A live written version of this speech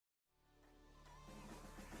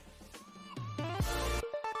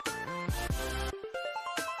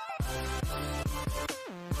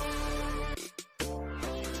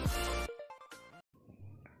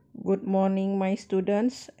Good morning, my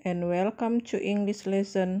students, and welcome to English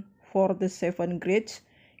lesson for the 7th grade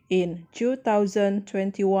in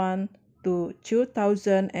 2021 to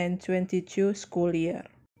 2022 school year.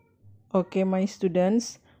 Okay, my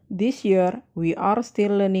students, this year we are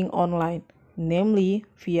still learning online, namely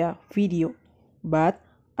via video. But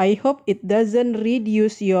I hope it doesn't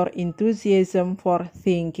reduce your enthusiasm for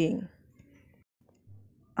thinking.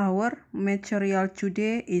 Our material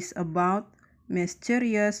today is about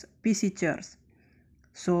mysterious visitors.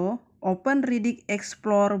 So, open Reading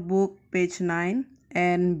Explore book page 9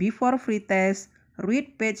 and before free test,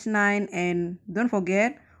 read page 9 and don't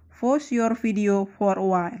forget, pause your video for a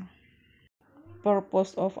while.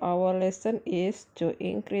 Purpose of our lesson is to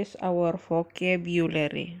increase our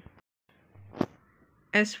vocabulary.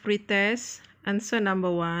 As free test, answer number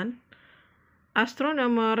 1.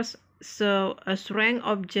 Astronomers saw a strange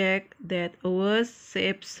object that was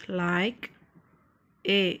shaped like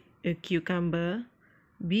A cucumber,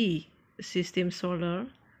 B system solar,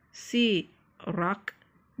 C rock,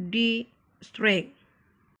 D string.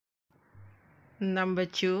 Number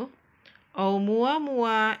 2.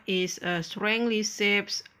 Oumuamua is a strangely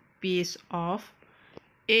shaped piece of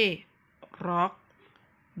A rock,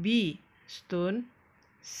 B stone,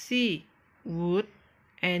 C wood,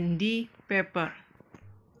 and D paper.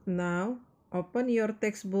 Now, open your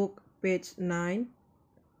textbook, page 9.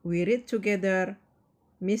 We read together,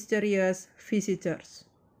 Mysterious Visitors.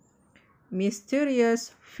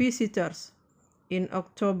 Mysterious visitors. In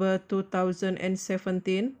October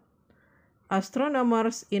 2017,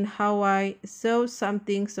 astronomers in Hawaii saw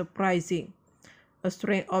something surprising. A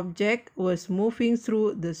strange object was moving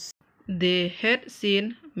through the sky. They had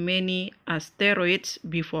seen many asteroids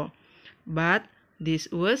before, but this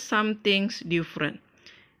was something different.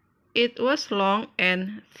 It was long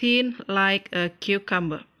and thin like a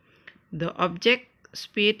cucumber. The object's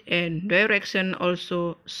speed and direction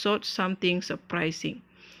also showed something surprising.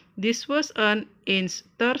 This was an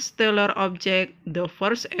interstellar object, the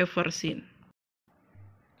first ever seen.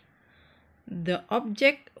 The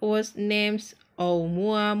object was named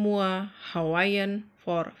Oumuamua Hawaiian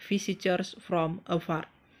for visitors from afar.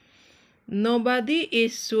 Nobody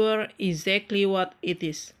is sure exactly what it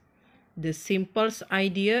is. The simplest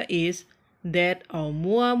idea is that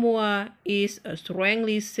Oumuamua is a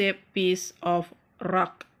strangely shaped piece of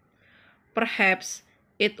rock. Perhaps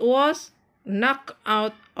it was knocked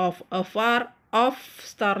out of a far-off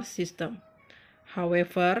star system.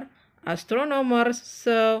 However, astronomers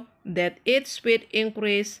saw that its speed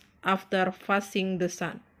increased after passing the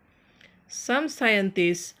sun. Some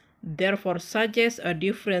scientists therefore suggest a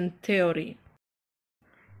different theory.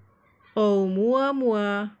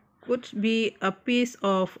 Oumuamua could be a piece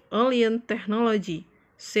of alien technology,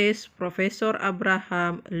 says Professor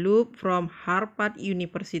Abraham Loeb from Harvard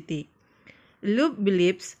University. Loeb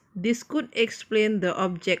believes this could explain the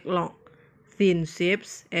object's long, thin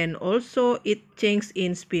shapes and also its change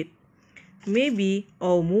in speed. Maybe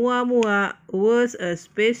Oumuamua was a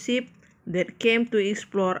spaceship that came to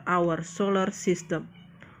explore our solar system.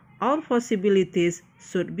 All possibilities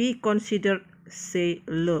should be considered, say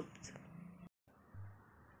Loeb.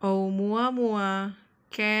 Oumuamua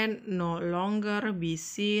can no longer be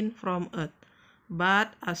seen from Earth,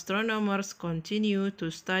 but astronomers continue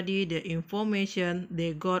to study the information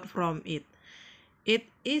they got from it. It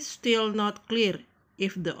is still not clear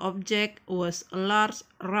if the object was a large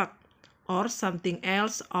rock or something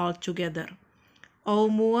else altogether.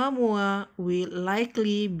 Oumuamua will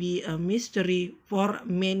likely be a mystery for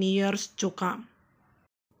many years to come.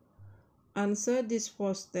 Answer this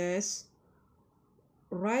first test.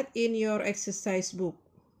 Write in your exercise book.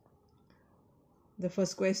 The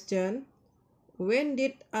first question, when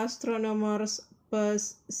did astronomers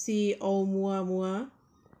first see Oumuamua?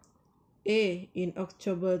 A. In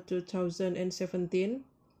October 2017.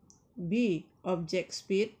 B. Object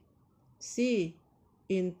speed. C.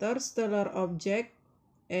 Interstellar object.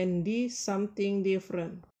 And D. Something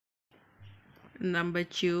different. Number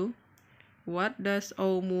 2. What does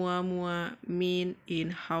Oumuamua mean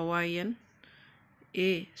in Hawaiian?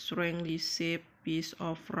 A. Strangely shaped piece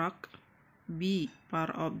of rock. B.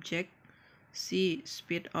 Far object. C.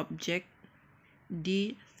 Speed object.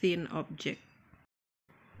 D. Thin object.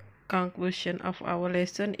 Conclusion of our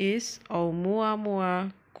lesson is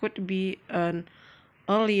Oumuamua could be an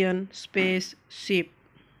alien spaceship.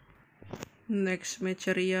 Next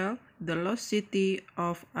material, The Lost City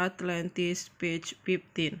of Atlantis, page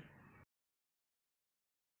 15.